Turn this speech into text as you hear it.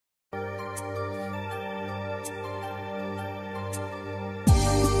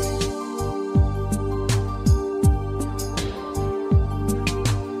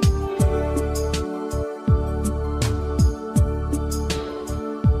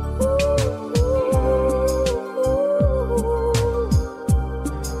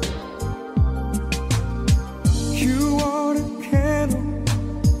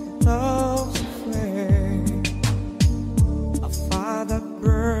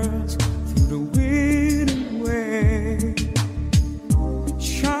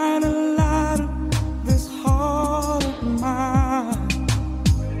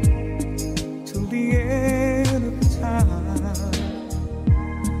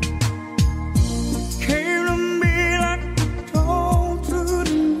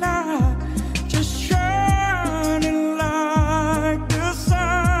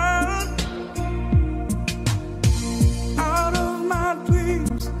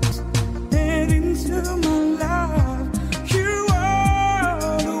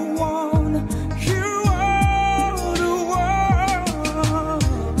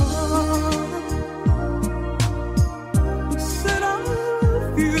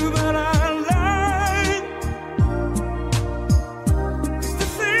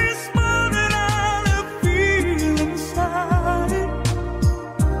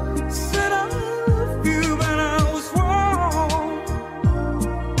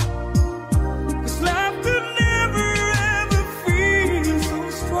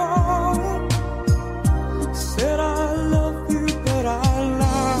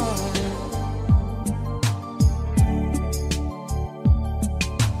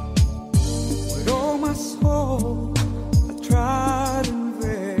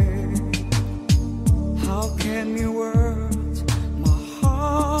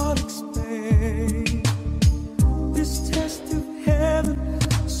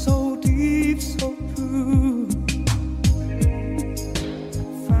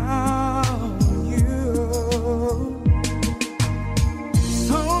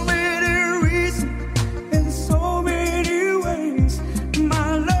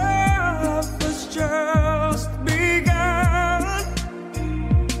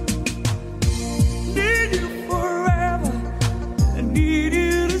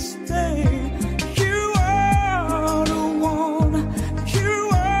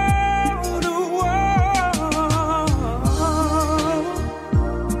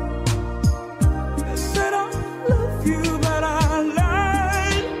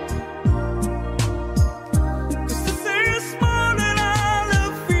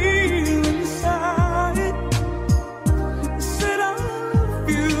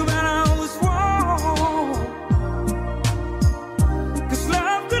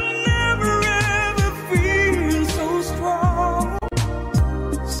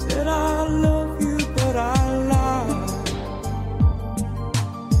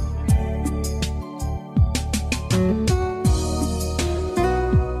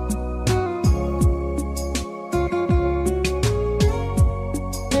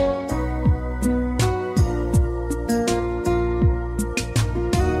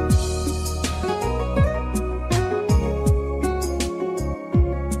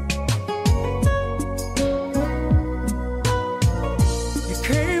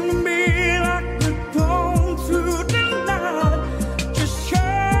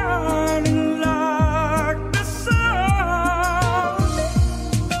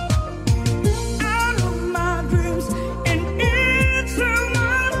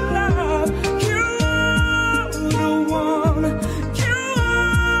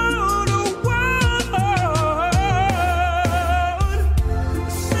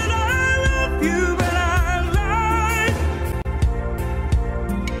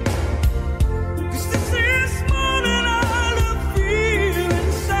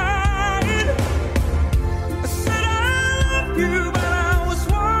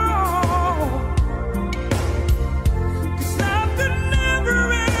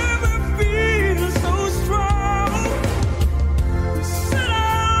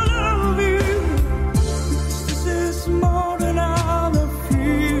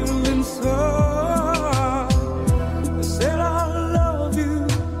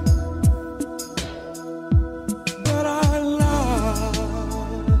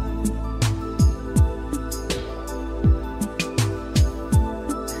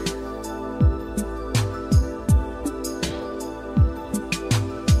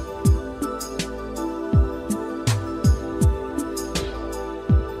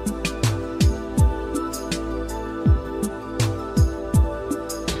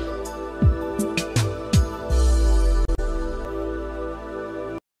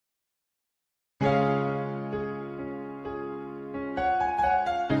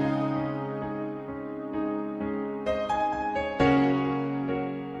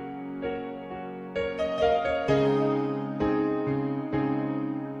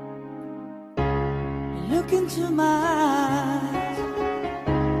look into my eyes,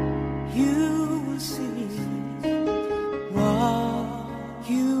 you will see what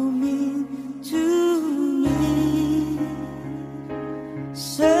you mean to me.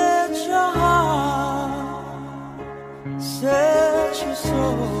 Search your heart, search your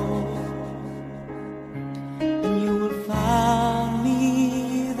soul, and you will find me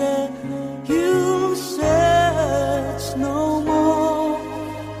there. You search no more.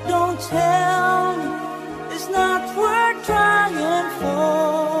 Don't tell me it's not worth trying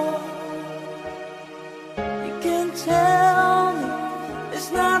for. You can tell me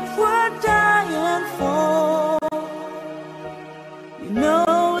it's not worth dying for. You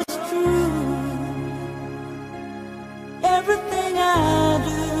know it's true. Everything I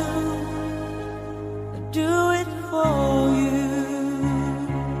do it for you.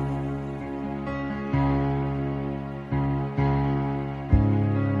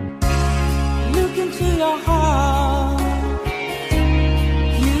 Look into your heart,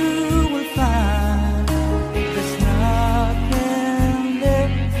 you will find there's nothing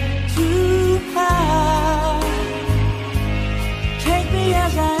there to hide. Take me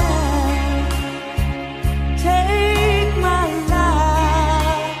as I am, take my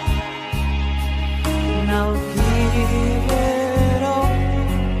life, and I'll give it all.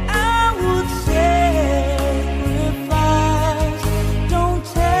 I would sacrifice. Don't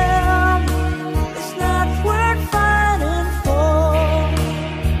tell me it's not worth fighting for.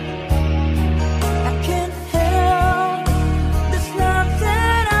 I can't help, there's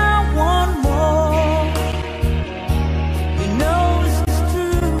nothing I want more. You know it's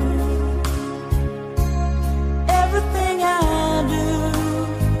true. Everything I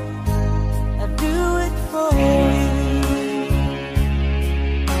do it for you.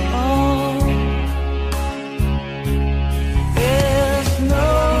 Oh, there's no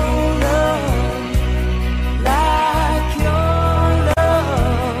love like your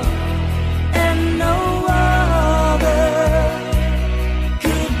love, and no other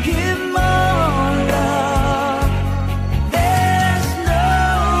could give more love. There's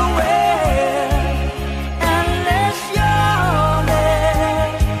nowhere unless you're there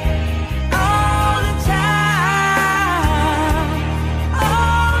all the time,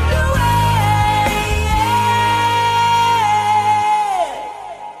 all the way.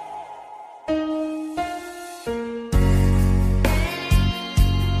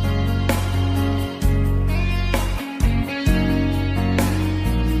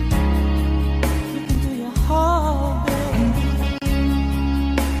 Look into your heart, baby.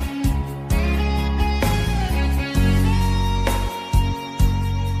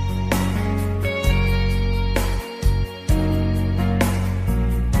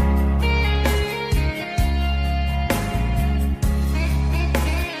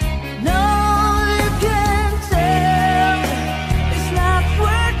 No, you can tell it's not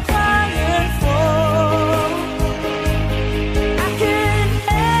worth trying for. I can't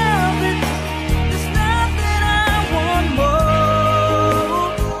help it, there's nothing I want more.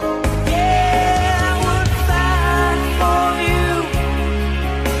 Yeah, I would fight for you,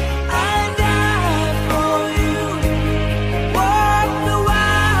 I'd die for you, walk the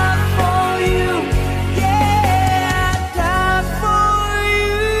wild for you. Yeah, I'd die for you.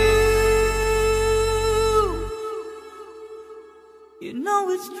 You know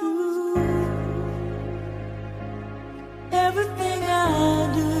it's true. Everything I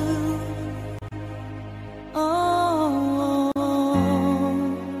do, oh,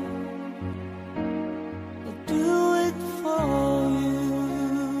 I do it for you.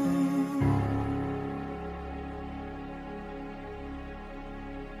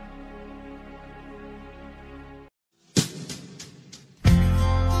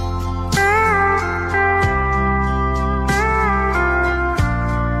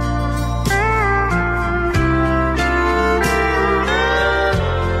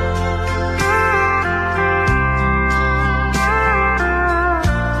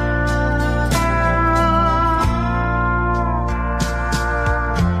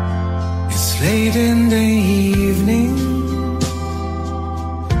 It's late in the evening.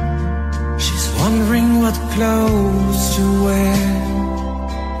 She's wondering what clothes to wear.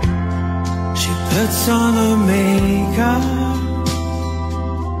 She puts on her makeup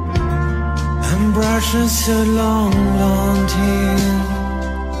and brushes her long blonde hair.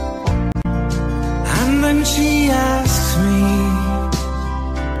 And then she asks me,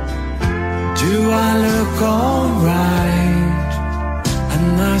 do I look alright?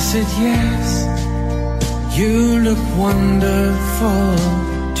 And I said yes, you look wonderful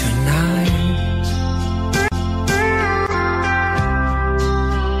tonight.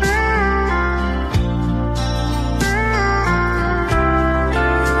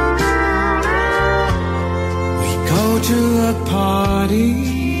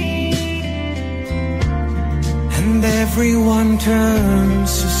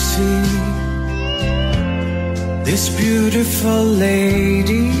 arms to see this beautiful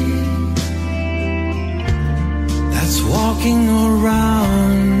lady that's walking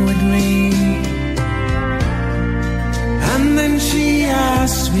around with me. And then she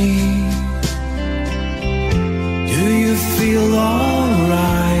asked me, do you feel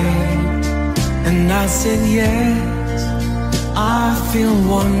alright? And I said yes, I feel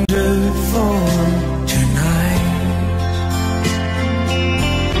wonderful tonight.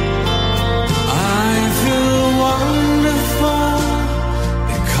 I feel wonderful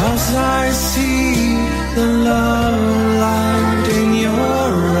because I see the love light in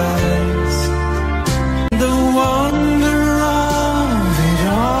your eyes. The wonder of it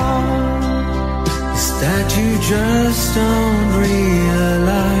all is that you just don't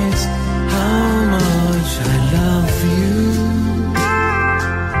realize how much I love you.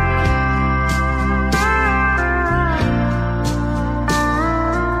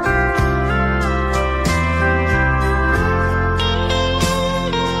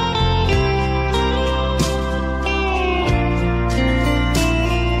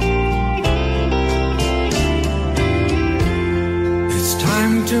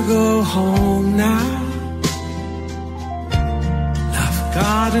 To go home now, I've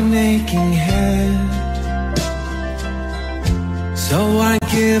got an aching head, so I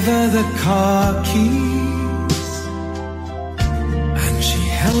give her the car keys and she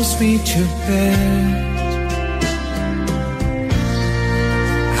helps me to bed.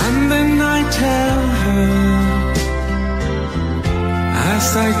 And then I tell her, as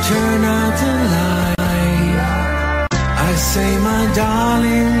I turn out the light, I say, my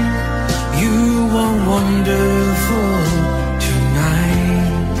darling, you are wonderful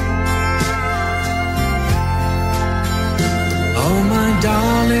tonight. Oh, my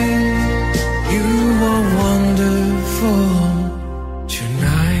darling, you are wonderful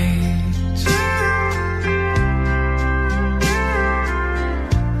tonight.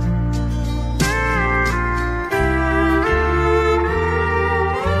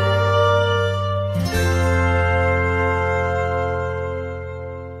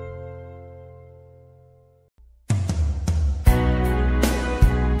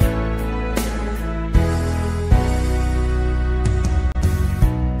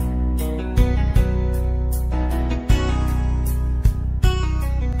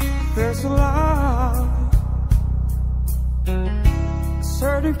 There's a love, a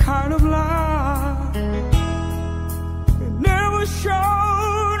certain kind of love, it never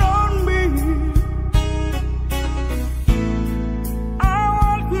showed on me. I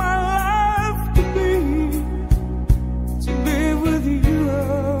want my life to live with you,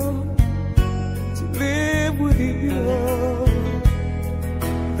 to live with you.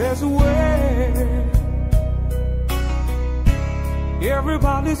 There's a way.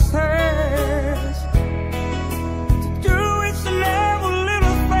 Everybody says to do it's never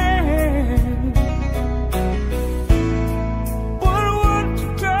little thing, but what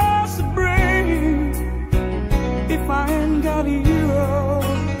does it bring if I ain't got you,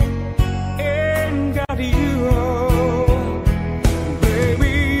 ain't got you?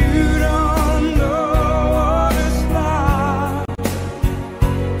 Baby, you don't know what it's like.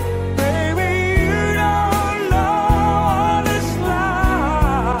 Baby, you don't know what it's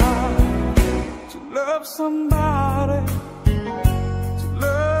like to love somebody,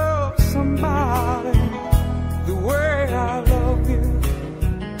 the way I love you.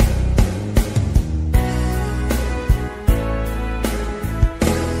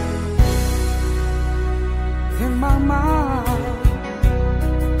 In my mind,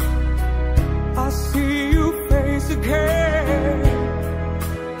 I see you face again,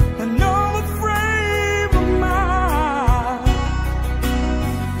 and no frame of mind.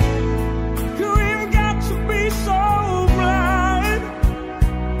 You ain't got to be so blind.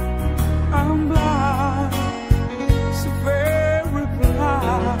 I'm blind, so very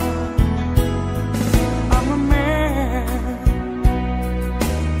blind. I'm a man,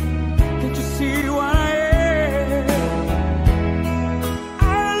 can't you see what I am? I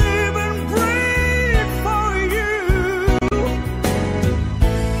live and breathe for you.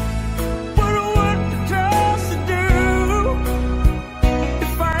 But what does it do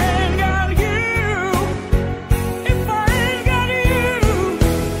if I ain't got you? If I ain't got you,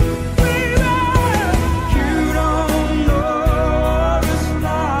 baby, you don't know what it's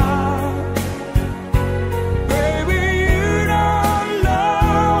like. Baby, you don't know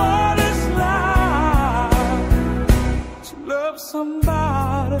what it's like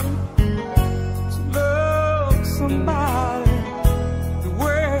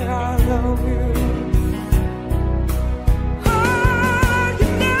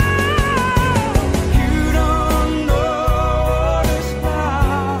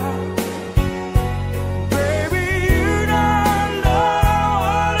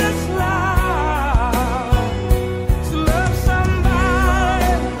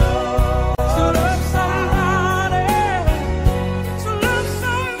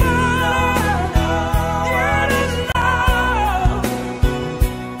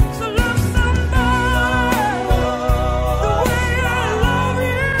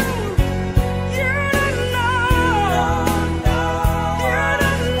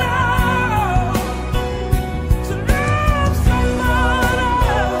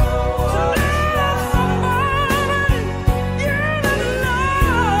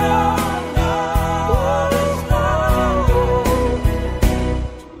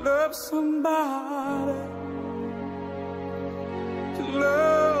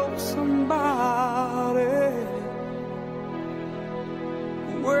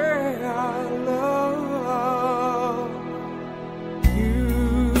way I love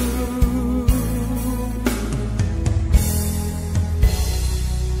you.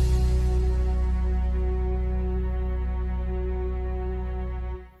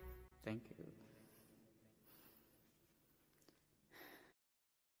 Thank you.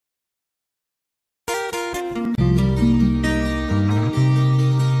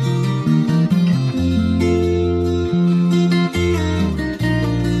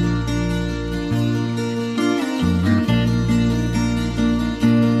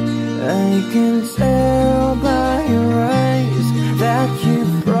 I can tell by your eyes that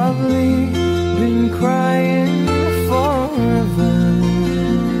you've probably been crying forever.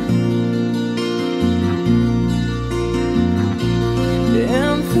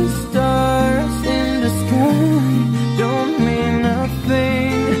 And the stars in the sky don't mean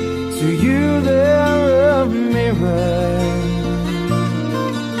nothing to you, they're a mirror.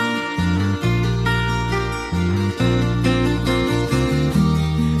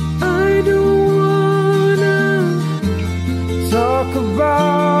 Talk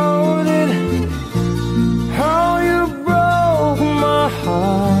about it, how you broke my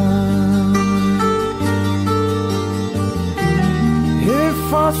heart. If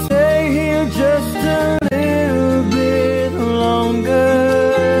I stay here just a little bit longer,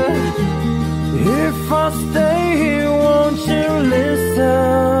 if I stay here, won't you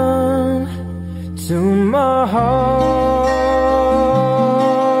listen to my heart?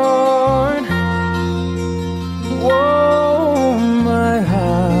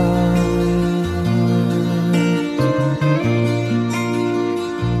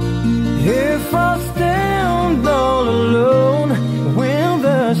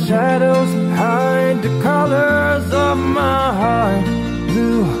 Shadows hide the colors of my heart.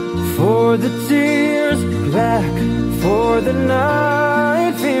 Blue for the tears, black for the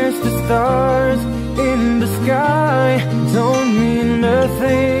night. Fierce the stars in the sky don't mean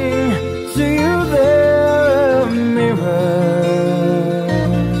nothing to you, they're a mirror.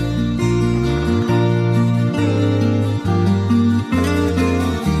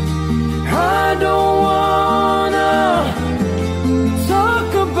 I don't wanna talk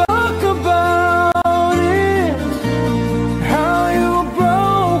about it, how you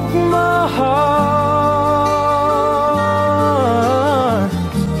broke my heart.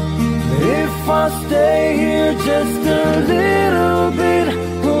 If I stay here just a little bit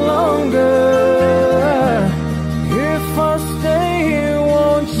longer, if I stay here,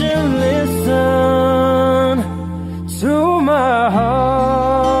 won't you listen to my heart?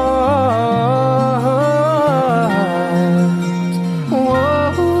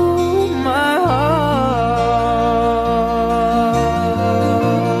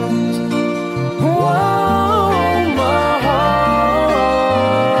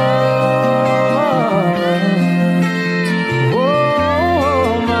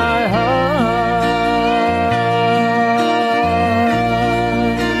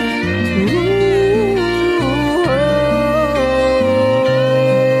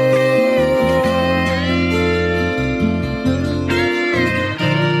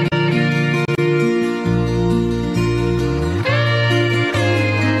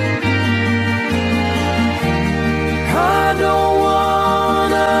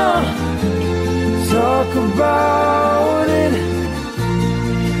 Talk about it,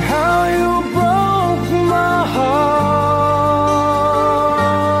 how you broke my heart.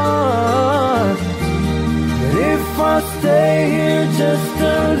 But if I stay here just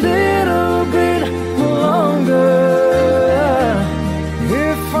a little bit longer,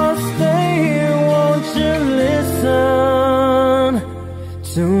 if I stay here, won't you listen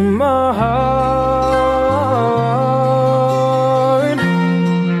to my heart?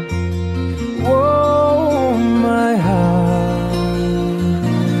 Whoa, my heart.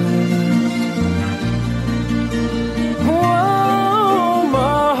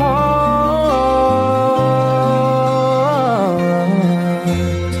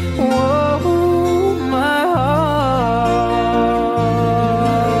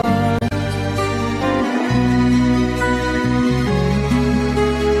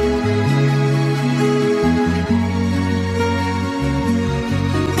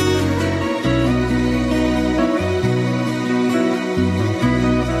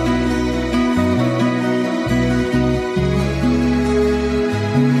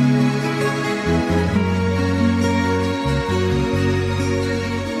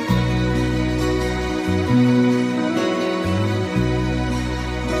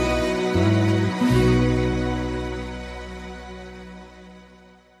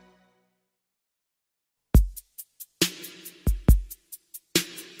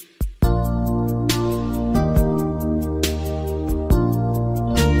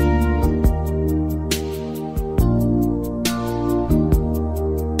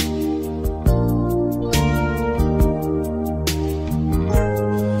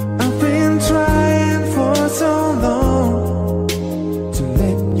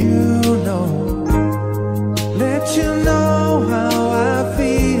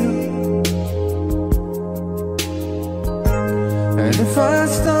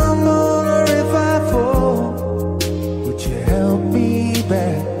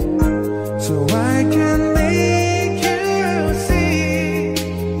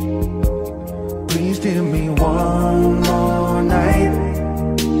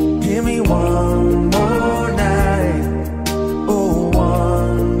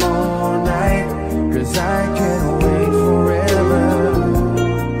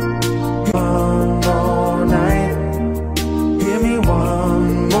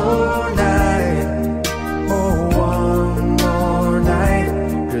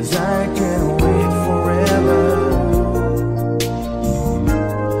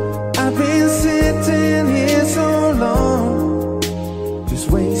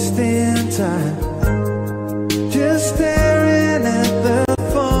 wasting time, just staring at the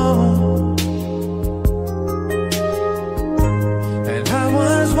phone. And I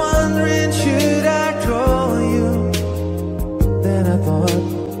was wondering, should I call you? Then I thought,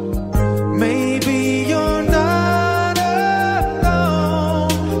 maybe you're not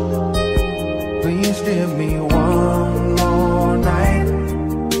alone. Please give me one more night.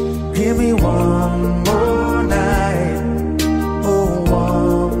 Give me one more night. Oh,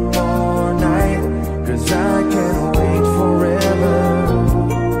 one more night. 'Cause I can't wait forever.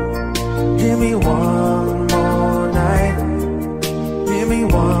 Give me one more night. Give me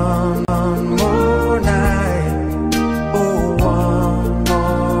one more night. Oh, one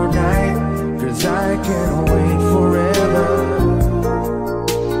more night. 'Cause I can't wait forever.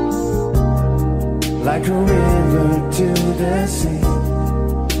 Like a river to the sea,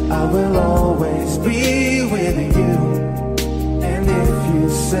 I will always be with you. And if you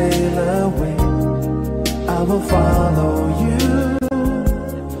sail away, I will follow you.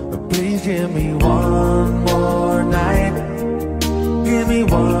 But please give me one more night. Give me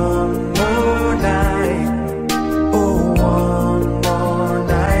one more night. Oh, one more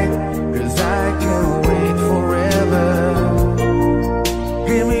night. 'Cause I can't wait forever.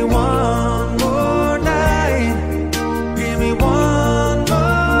 Give me one more night. Give me one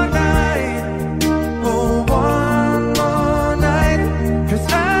more night. Oh, one more night. 'Cause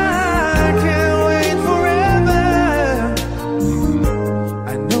I can't wait forever.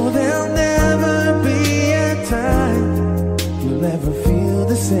 I know there'll never be a time you'll ever feel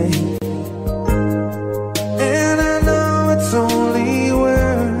the same. And I know it's only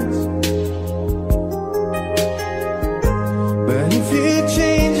words, but if you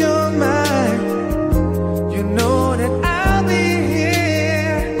change your mind, you know that I'll be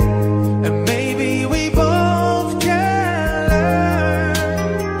here. And maybe we both can learn.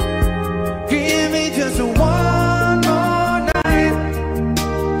 Give me just one more night.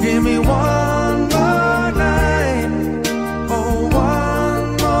 Give me one more night. Oh, one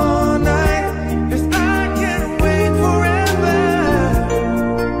more night. 'Cause I can't wait forever.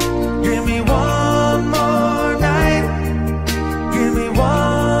 Give me one more night. Give me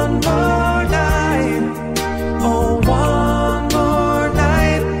one more night. Oh, one more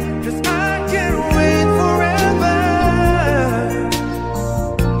night. 'Cause I can't wait forever.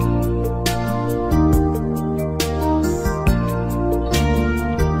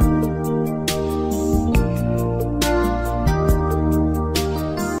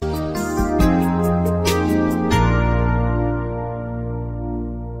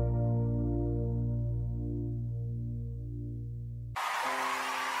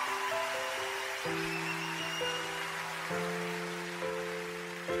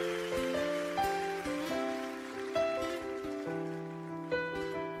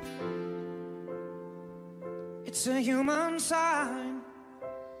 It's a human sign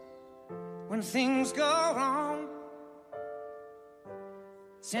when things go wrong.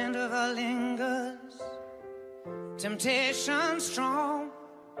 Scent of her lingers, temptation strong.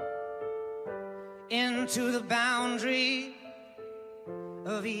 Into the boundary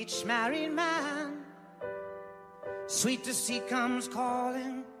of each married man, sweet deceit comes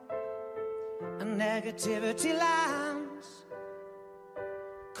calling, and negativity lands.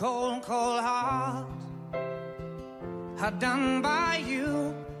 Cold, cold heart, hard done by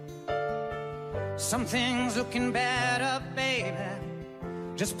you. Something's looking better, baby,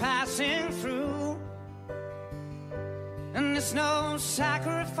 just passing through. And it's no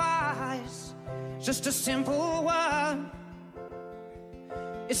sacrifice, just a simple word.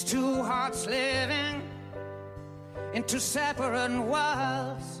 It's two hearts living in two separate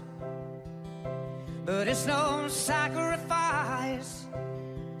worlds. But it's no sacrifice,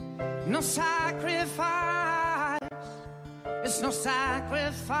 no sacrifice. It's no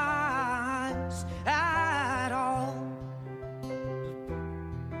sacrifice at all.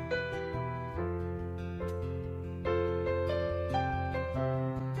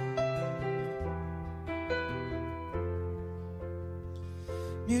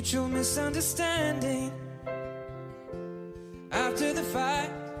 Mutual misunderstanding after the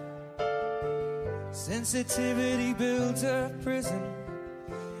fight. Sensitivity builds a prison.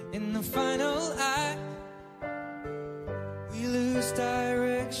 In the final act, we lose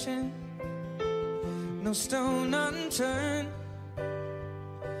direction. No stone unturned,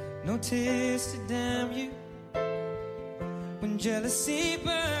 no tears to damn you. When jealousy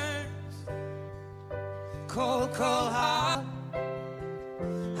burns, cold, cold heart,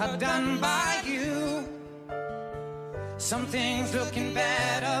 hard done by you. Something's looking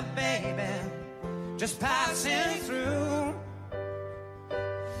better, baby, just passing through.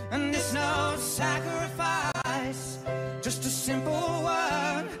 and it's no sacrifice, just a simple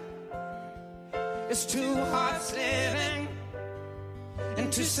word. It's two hearts living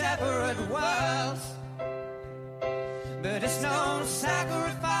in two separate worlds, but it's no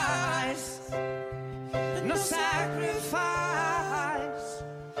sacrifice, no sacrifice,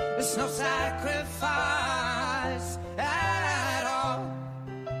 it's no sacrifice at all.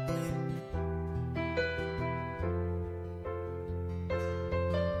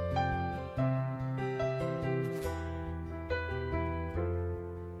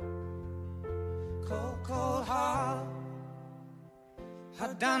 Cold, cold heart,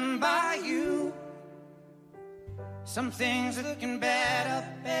 hard done by you. Some things looking better,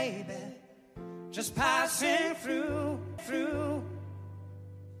 baby, just passing through.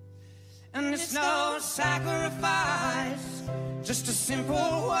 And it's no sacrifice, just a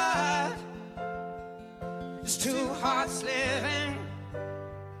simple word. It's two hearts living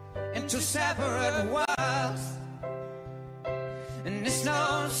in two separate worlds, and it's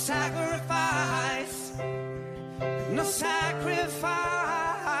no sacrifice, no sacrifice,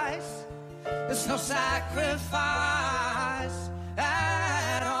 it's no sacrifice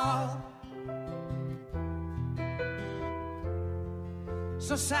at all. It's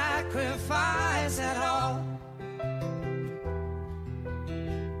no sacrifice at all.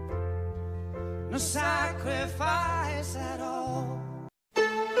 No sacrifice at all.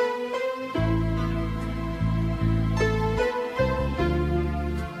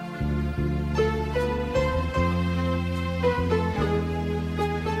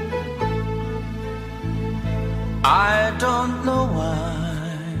 I don't know why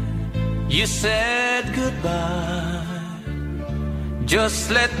you said goodbye.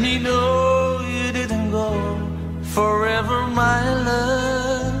 Just let me know you didn't go forever, my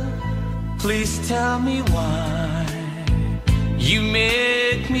love. Please tell me why you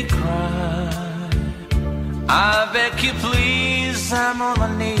make me cry. I beg you please, I'm on my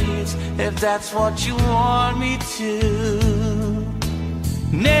knees if that's what you want me to.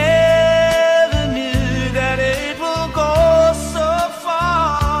 Never knew that it will go so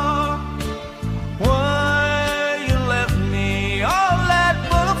far. Why you left me all that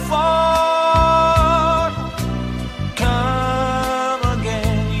but apart. Come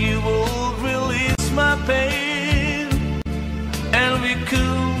again, you will release my pain, and we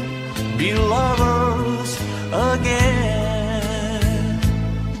could be lovers again.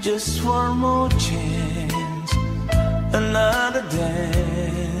 Just one more chance, another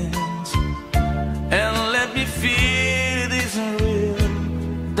dance, and let me feel it isn't real,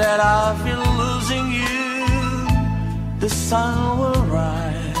 that I've been losing you. The sun will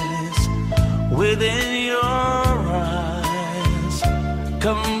rise within your eyes.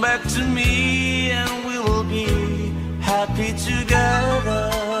 Come back to me and we will be happy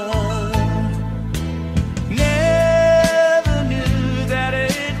together. Never knew that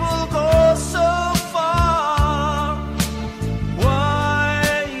it will go so far. Why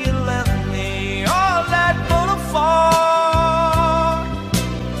you left me all that but apart.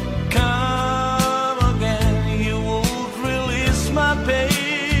 Come again, you won't release my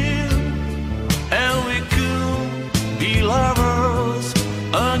pain, and we could be lovers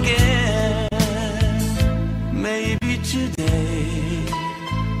again. Maybe today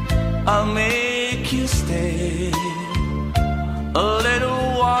I'll make you stay a little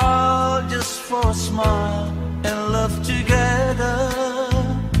while, just for a smile and love together.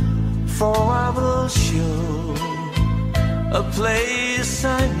 For I will show a place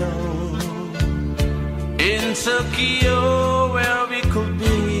I know in Tokyo where we could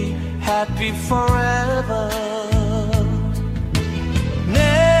be happy forever.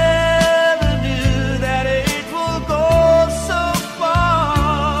 Never knew that it will go so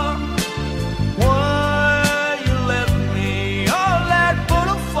far. Why you left me all that but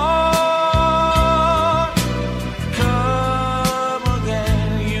apart. Come again,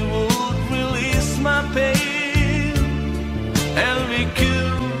 you would release my pain, and we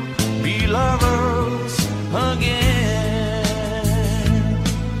could be lovers again.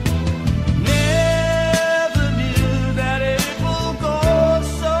 Never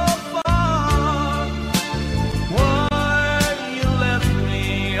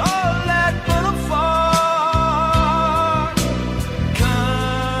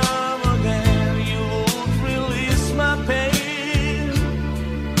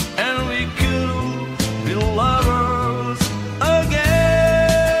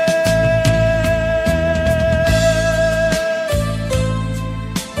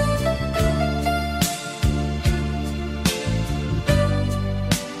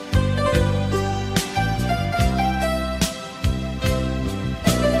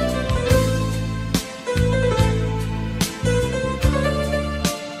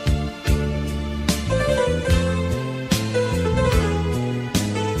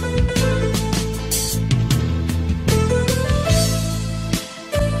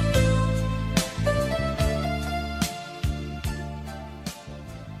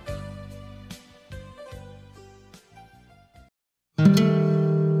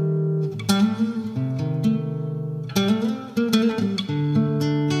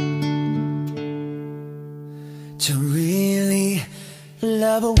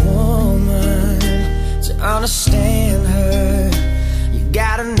love a woman, to understand her, you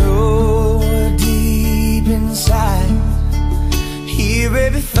gotta know her deep inside. Hear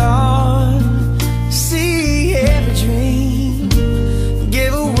every thought, see every dream,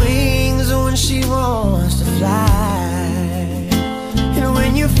 give her wings when she wants to fly. And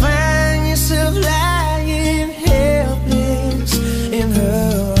when you find yourself lying helpless in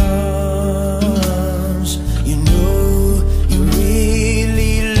her arms, you know you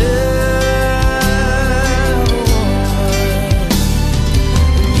really love a woman.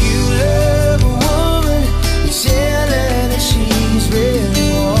 When you love a woman, you tell her that she's really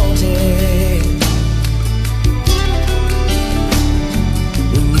wanted.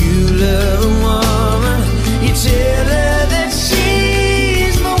 When you love a woman, you tell her that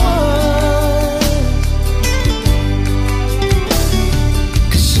she's the one.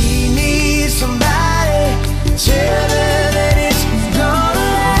 'Cause she needs somebody, tell her that it's gonna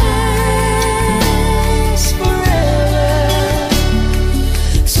last forever.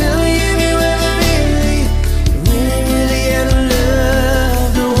 Tell me if you ever really, really, really ever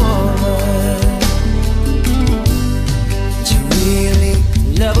loved a woman. To really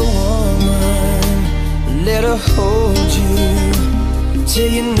love a woman, let her hold you till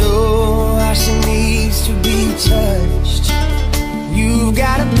you know how she needs to be touched. You've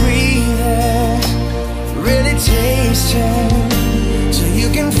gotta breathe her, really taste her, so you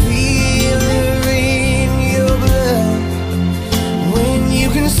can feel her in your blood. When you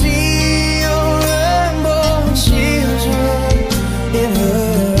can see your unborn children in her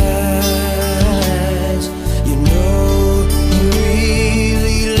eyes, you know you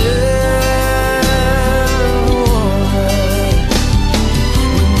really love a woman.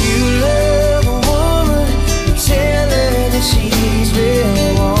 When you love a woman, you tell her that she's really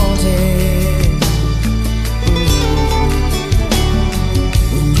wanted.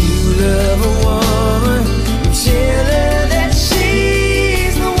 When you love a woman, you tell her that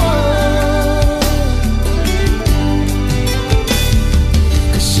she's the one.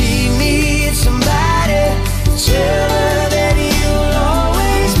 'Cause she needs somebody, tell her that you'll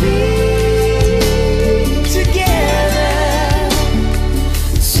always be together.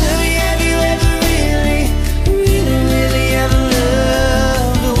 Tell me, have you ever really, really, really ever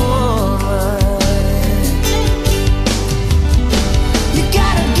loved a woman? You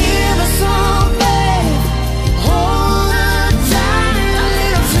gotta give her something, hold her tight, a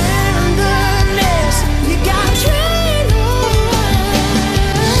little tenderness. You gotta treat her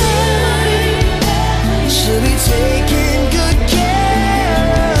right. She'll be taking good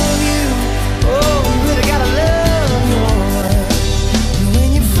care of you. Oh, you really gotta love your woman. And when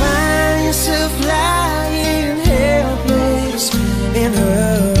you find yourself lying helpless in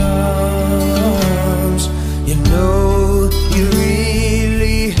her arms, you know you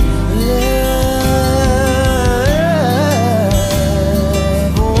really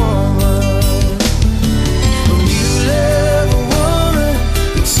love a woman. When you love a woman,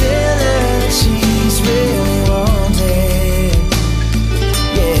 you tell her that she's really wanted.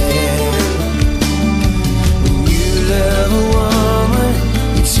 Yeah. When you love a woman,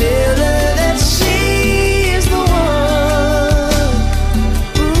 you tell her that she's the one.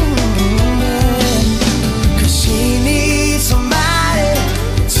 'Cause she needs somebody,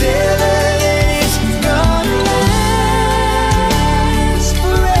 tell her that it's gonna last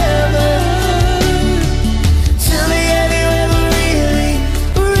forever. Tell me, have you ever really,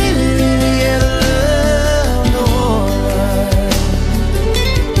 really, really ever loved a woman?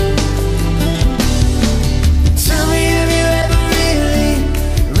 Tell me, have you ever really,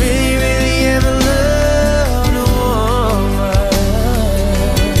 really, really ever loved a woman?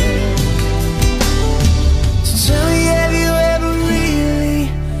 So tell me, have you ever really,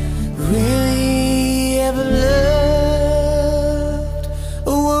 really ever loved a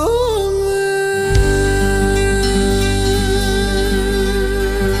woman?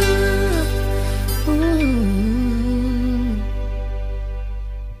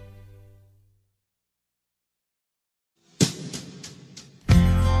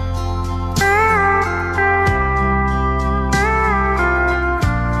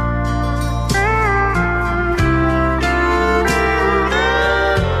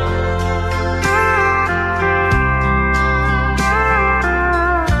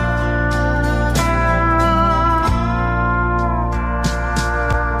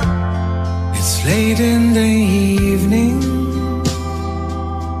 It's late in the evening.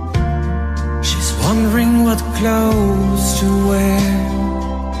 She's wondering what clothes to wear.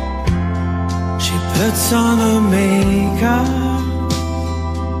 She puts on her makeup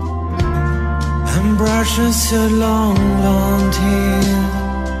and brushes her long blonde hair.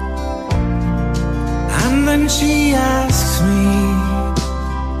 then she asks me,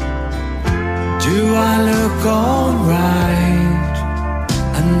 do I look alright?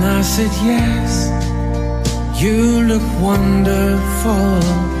 And I said yes, you look wonderful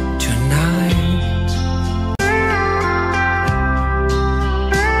tonight.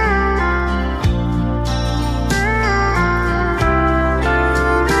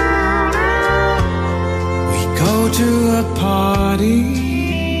 We go to a party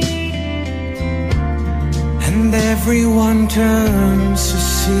and everyone turns to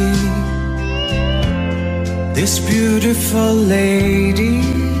see this beautiful lady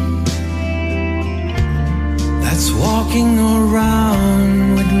that's walking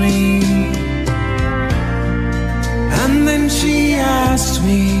around with me. And then she asked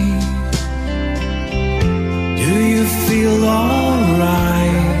me, do you feel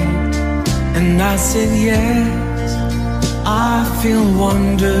alright? And I said yes, I feel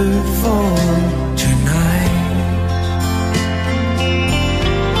wonderful tonight.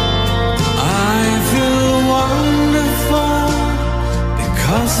 I feel wonderful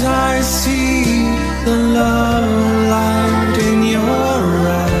because I see the love light in your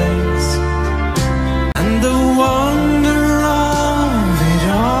eyes, and the wonder of it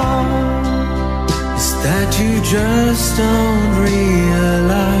all is that you just don't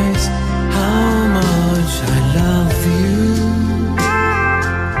realize how much I love you.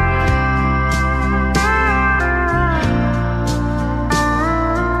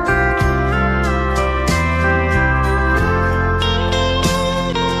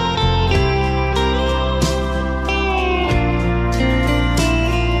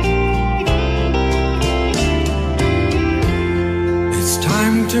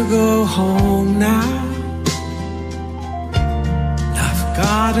 To go home now, I've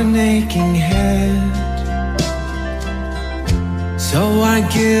got an aching head, so I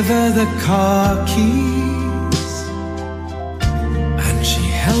give her the car keys and she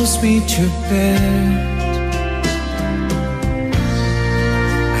helps me to bed.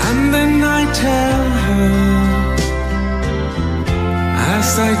 And then I tell her, as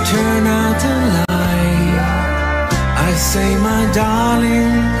I turn out the light, I say, my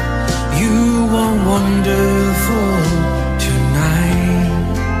darling, you are wonderful tonight.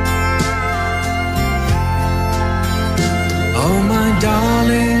 Oh, my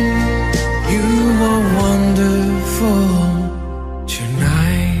darling, you are wonderful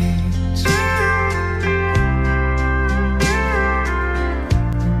tonight.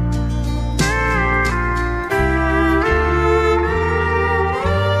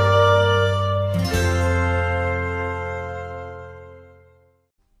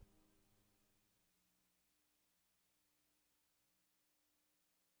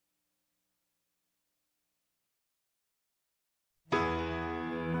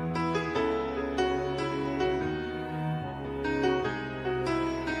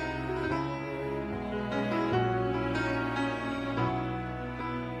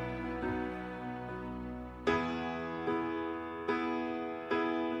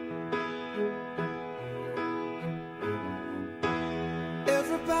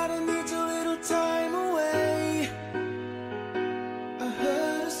 Everybody needs a little time away, I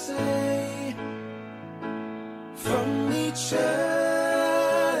heard her say, from each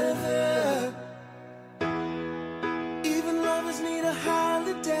other. Even lovers need a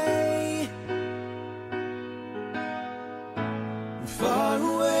holiday, far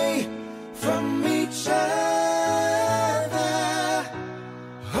away from each other.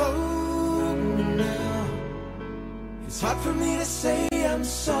 Oh, now it's hard for me to say I'm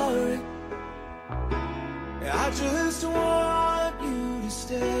sorry. I just want you to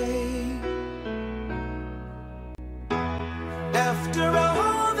stay. After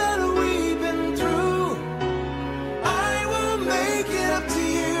all that we've been through, I will make it up to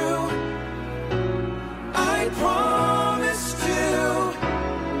you, I promise to.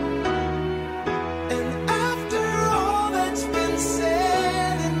 And after all that's been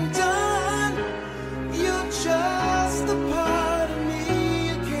said and done, you're just the part of me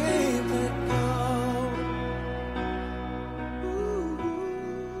you can't let go.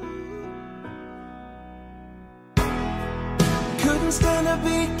 Couldn't stand to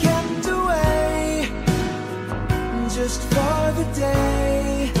be kept away just for the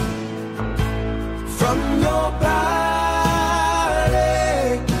day from your body.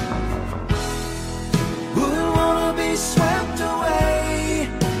 Wouldn't wanna be swept away,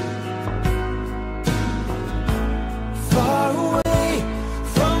 far away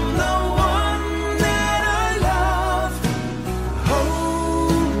from the one that I love. Oh,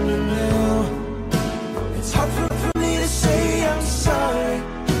 now it's hard for me to say I'm sorry.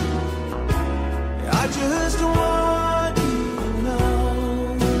 I just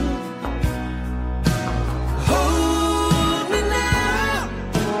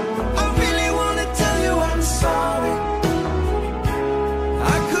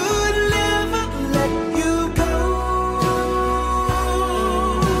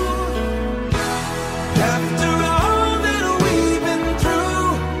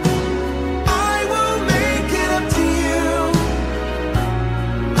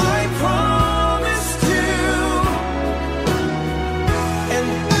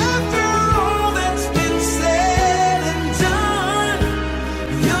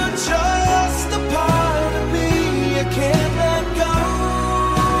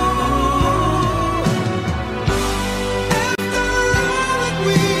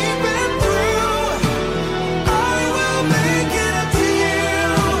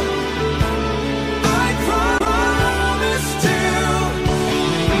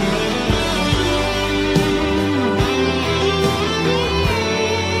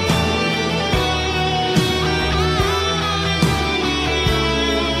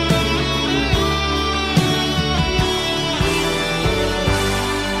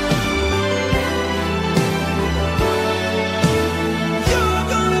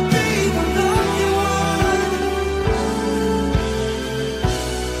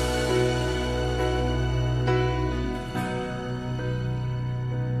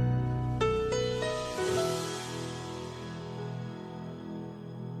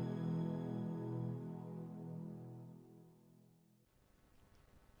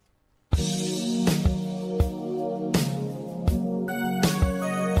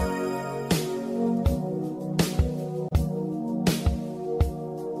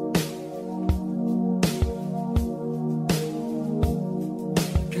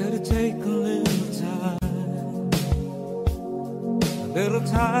little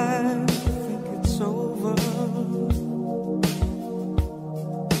time to think it's over.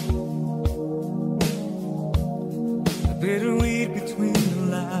 A bitter weed between the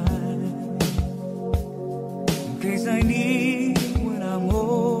lines, in case I need when I'm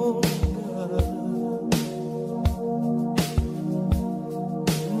older.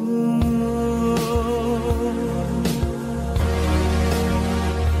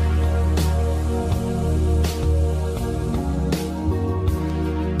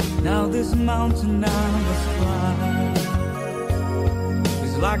 Now this mountain I must climb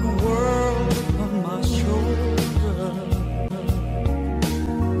is like a world upon my shoulder.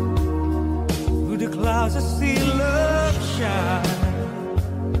 Through the clouds I see love shine.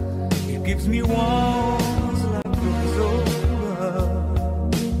 It gives me warmth like rose over.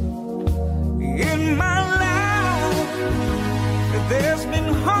 In my life there's been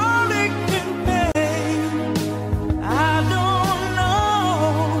heartache and pain. I don't know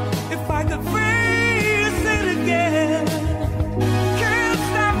if I could face it again. Can't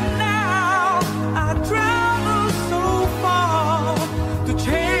stop now. I travel so far to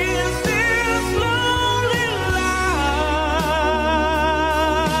chase this lonely life.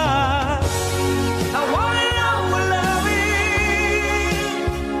 I wanna know what love is.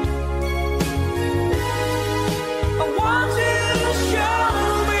 I want you to show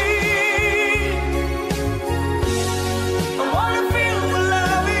me. I wanna feel what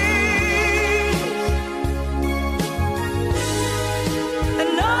love is. I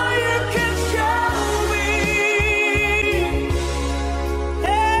know you can show me.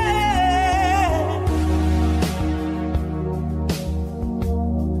 Hey.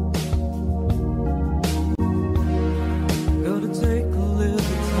 Gotta take a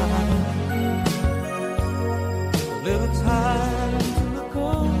little time to look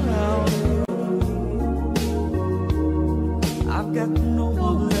around me. I've got no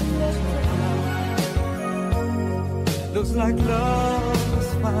one left to hide. Looks like love has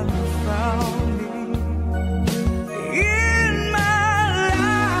finally found me. In my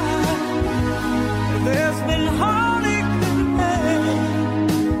life there's been heartache and pain.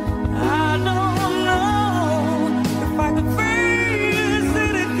 I don't know if I could face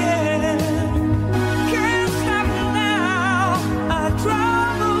it again. Can't stop now. I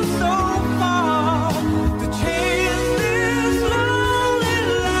travel so far to chase this lonely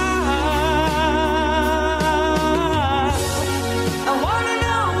life. I wanna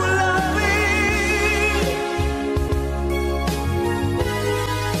know what love is.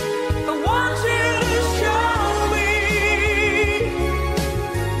 I want you to show me.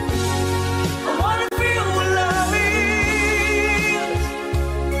 I wanna feel what love is.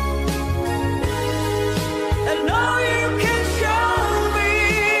 I know you can show me.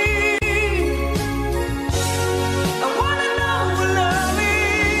 I wanna know what love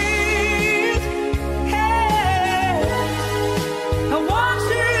is. Hey, I want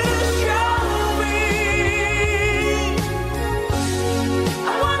you to show me.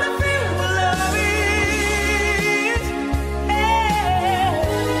 I wanna feel what love is. Hey,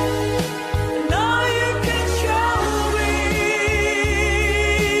 I know you can show me.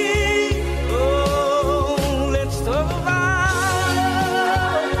 Oh, let's talk about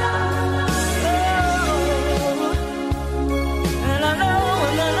love. And I know,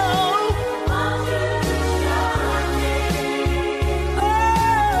 want you to show me. Oh,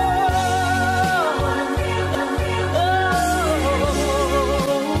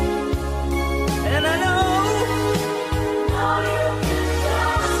 and I know you can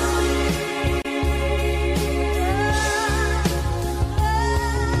show me.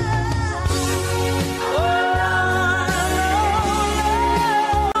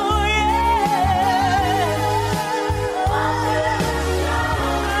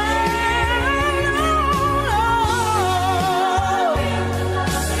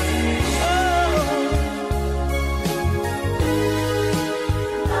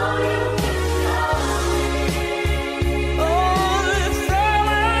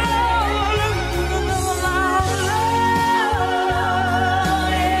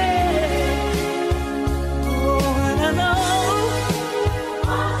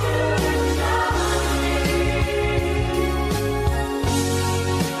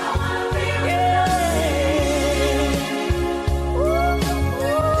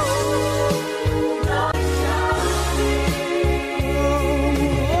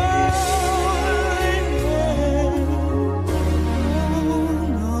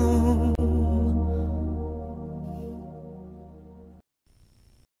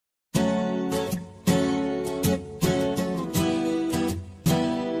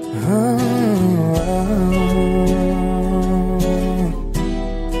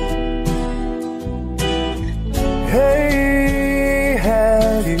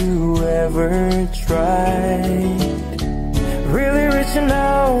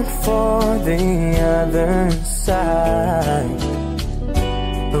 out for the other side,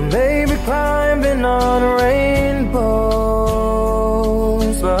 or maybe climbing on rainbows.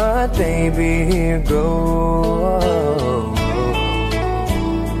 But baby, here goes.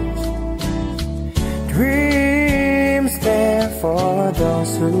 Dreams there for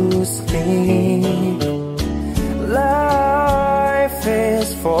those who sleep. Life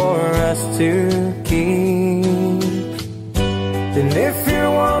is for us to keep. And if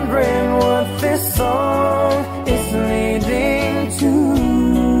you're wondering what this song is leading to,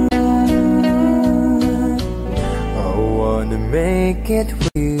 I wanna make it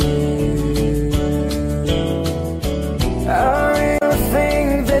with you. I really think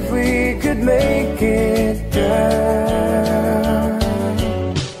that we could make it, girl.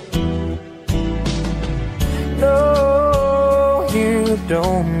 No, you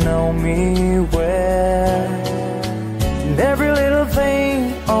don't know me well, and every little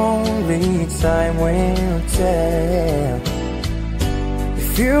thing only time will tell.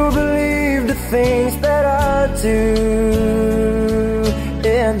 If you believe the things that I do,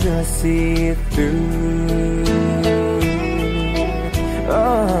 and you'll see it through.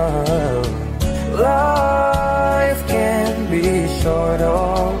 Oh, life can be short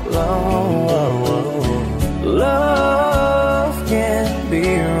or long. Love can be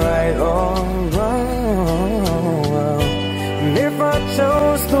right or wrong. And if I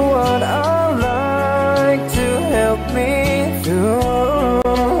chose the one I like to help me through,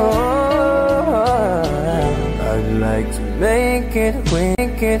 I'd like to make it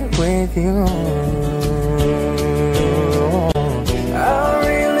with you. I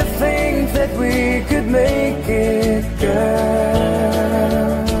really think that we could make it, girl.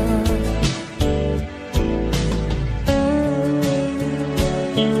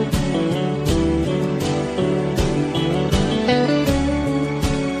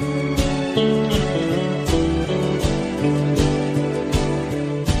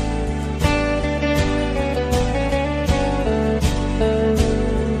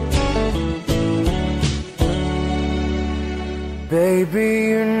 Baby,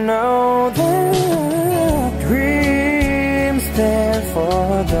 you know that dreams there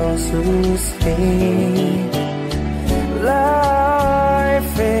for those who sleep.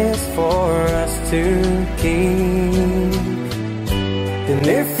 Life is for us to keep. And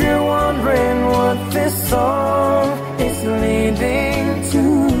if you're wondering what this song is leading to,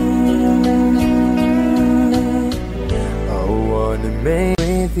 I wanna make it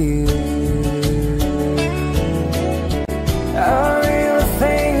with you. I really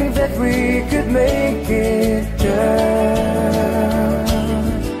think that we could make it, girl.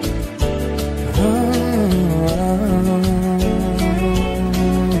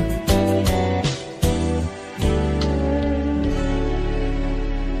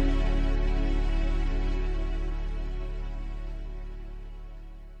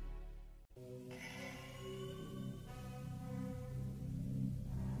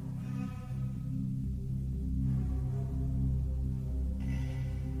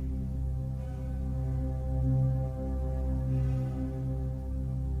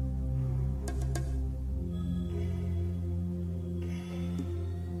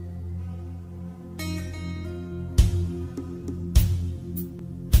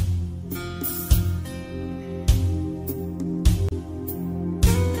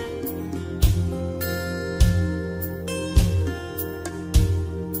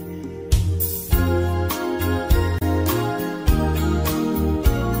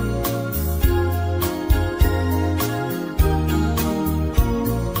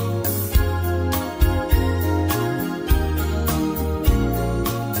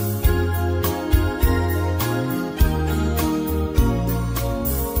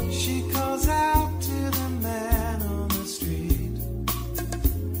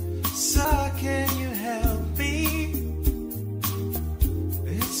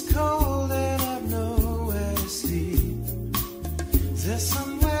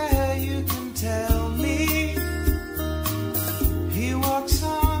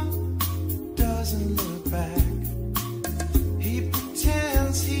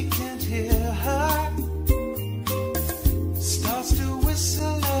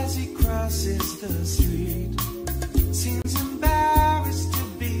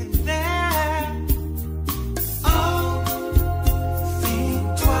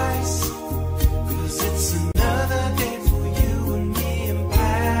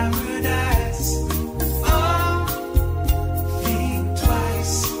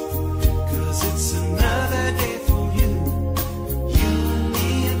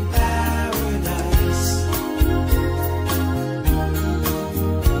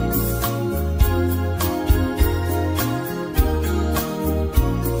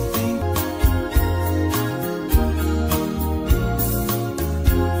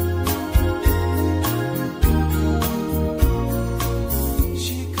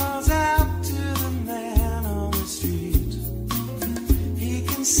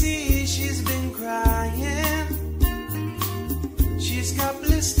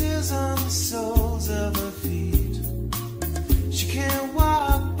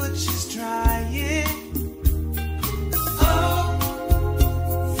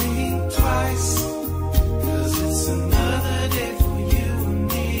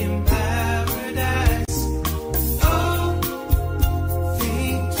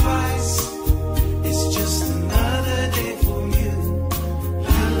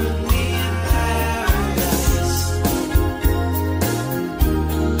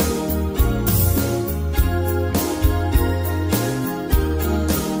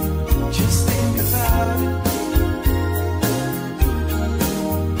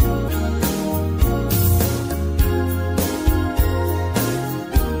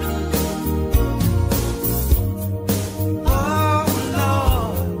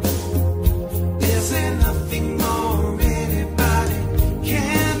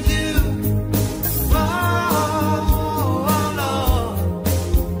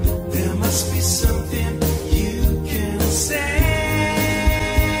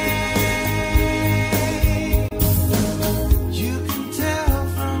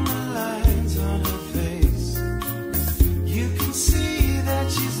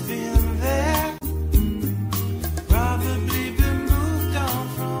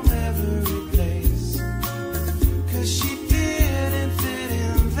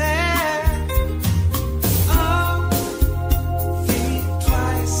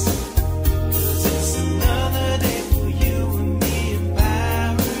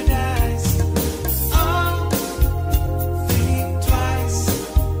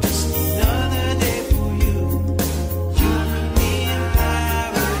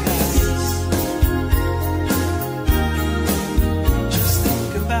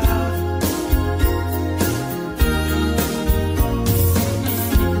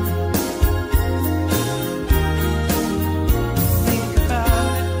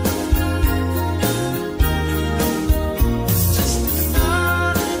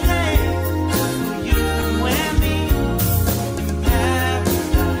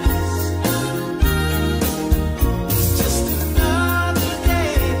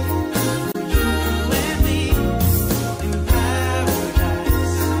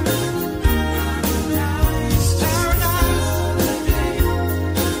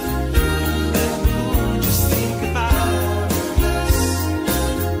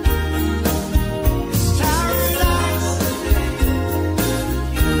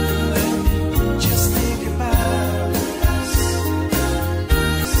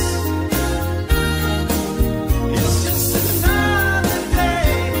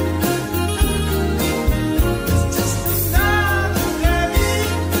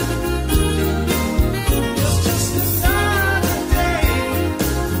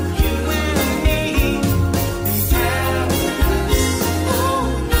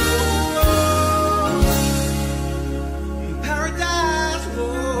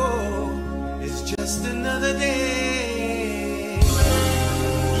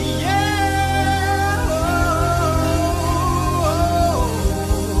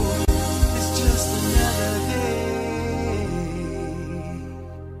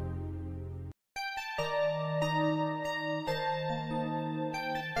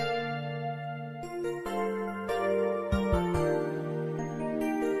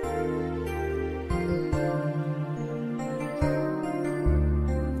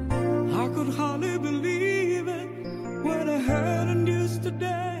 could hardly believe it when I heard the news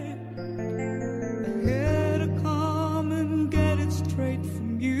today. I had to come and get it straight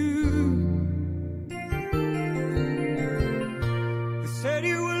from you. You said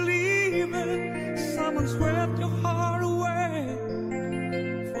you were leaving, someone swept your heart away.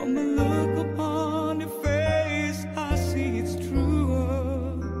 From the look upon your face, I see it's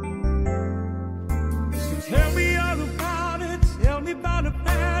true. So tell me all about it, tell me about the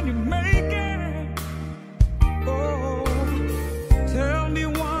plan you're making. Oh, tell me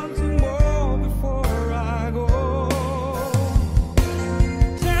once more before I go.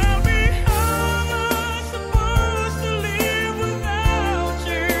 Tell me how am I supposed to live without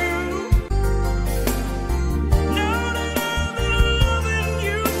you? Now that I've been loving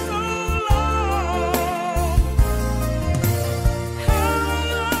you so long, how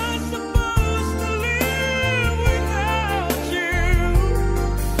am I supposed to live without you?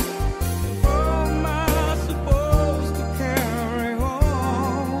 How am I supposed to carry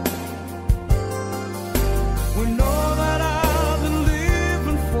on when all that I've been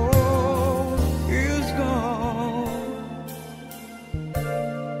living for is gone?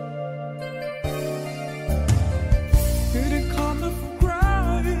 Did it come to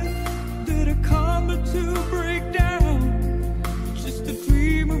crying? Did it come to break down? Just a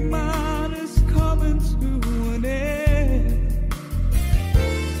dream of mine is coming to an end.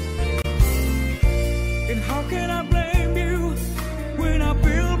 And how can I blame you when I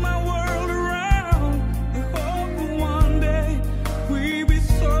build my world around the hope that one day we'll be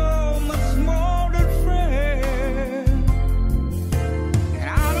so much more than friends? And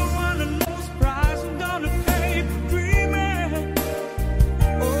I don't want to know the price I'm gonna pay for dreaming.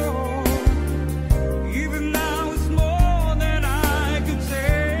 Oh, even now it's more than I could say.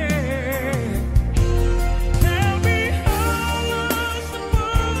 Tell me how am I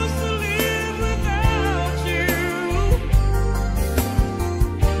supposed to live without you?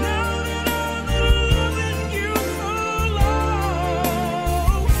 Now that I've been loving you so long,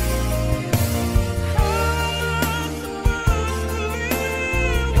 how am I supposed to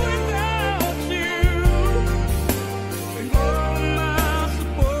live without you? And how am I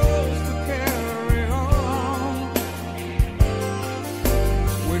supposed to carry on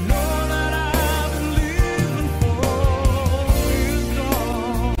when all that I've been living for is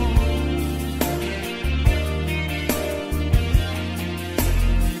gone?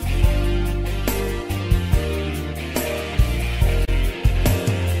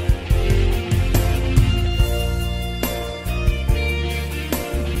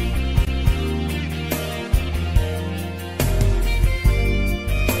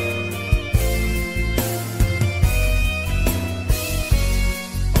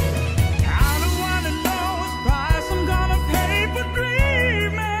 I don't wanna know the price I'm gonna pay for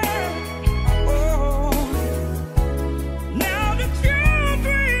dreaming. Oh, now that your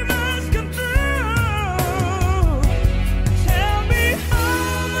dream has come true, tell me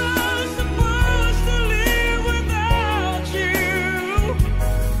how am I supposed to live without you?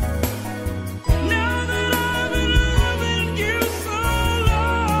 Now that I've been loving you so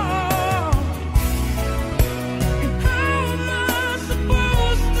long, and how am I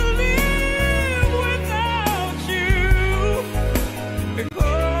supposed to live without you? And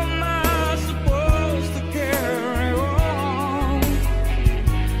how am I supposed to carry on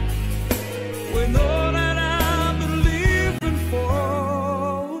when all that I've been living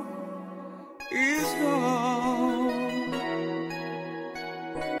for is gone?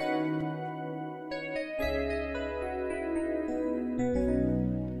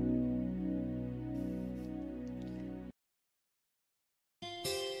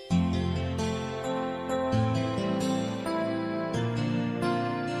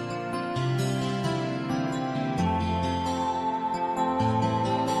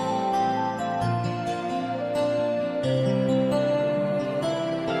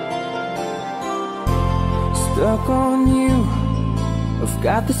 Stuck on you, I've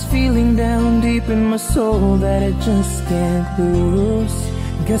got this feeling down deep in my soul that I just can't lose.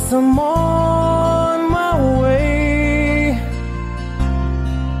 Guess I'm on my way.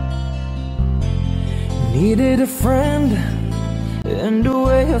 Needed a friend, and the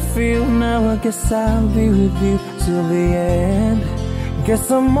way I feel now, I guess I'll be with you till the end.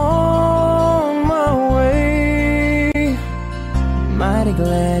 Guess I'm on my way. Mighty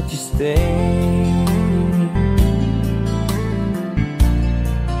glad you stayed.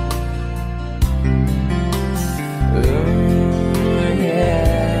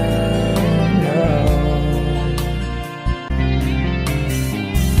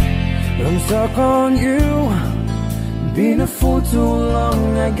 I'm stuck on you, been a fool too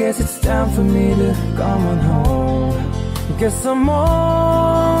long, I guess it's time for me to come on home. Guess I'm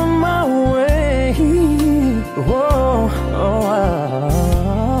on my way. Whoa,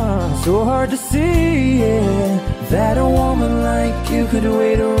 so hard to see, yeah, that a woman like you could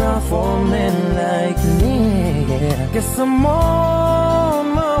wait around for a man like me. Yeah. Guess I'm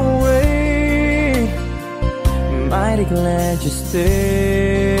on my way. Mighty glad you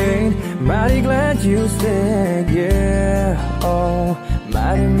stayed. Mighty glad you stayed, yeah. Oh,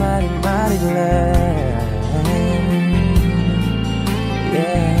 mighty, mighty, mighty glad.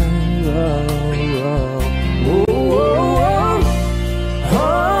 Yeah.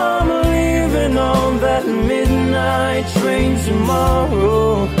 I'm leaving on that midnight train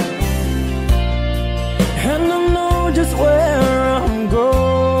tomorrow, and I know just where I'm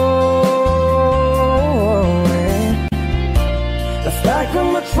going. I've packed up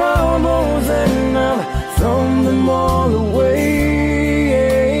my troubles and I've thrown them all away.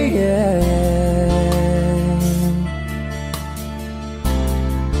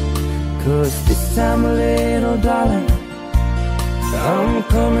 Cause this time, little darling, I'm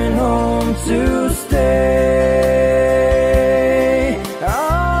coming home to stay.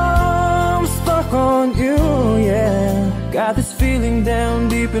 I'm stuck on you, yeah. Got this feeling down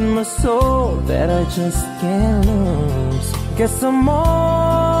deep in my soul that I just can't lose. Guess I'm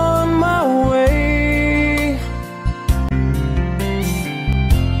on my way.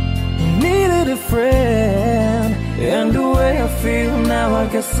 Needed a friend, and the way I feel now, I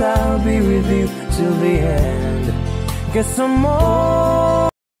guess I'll be with you till the end. Guess I'm on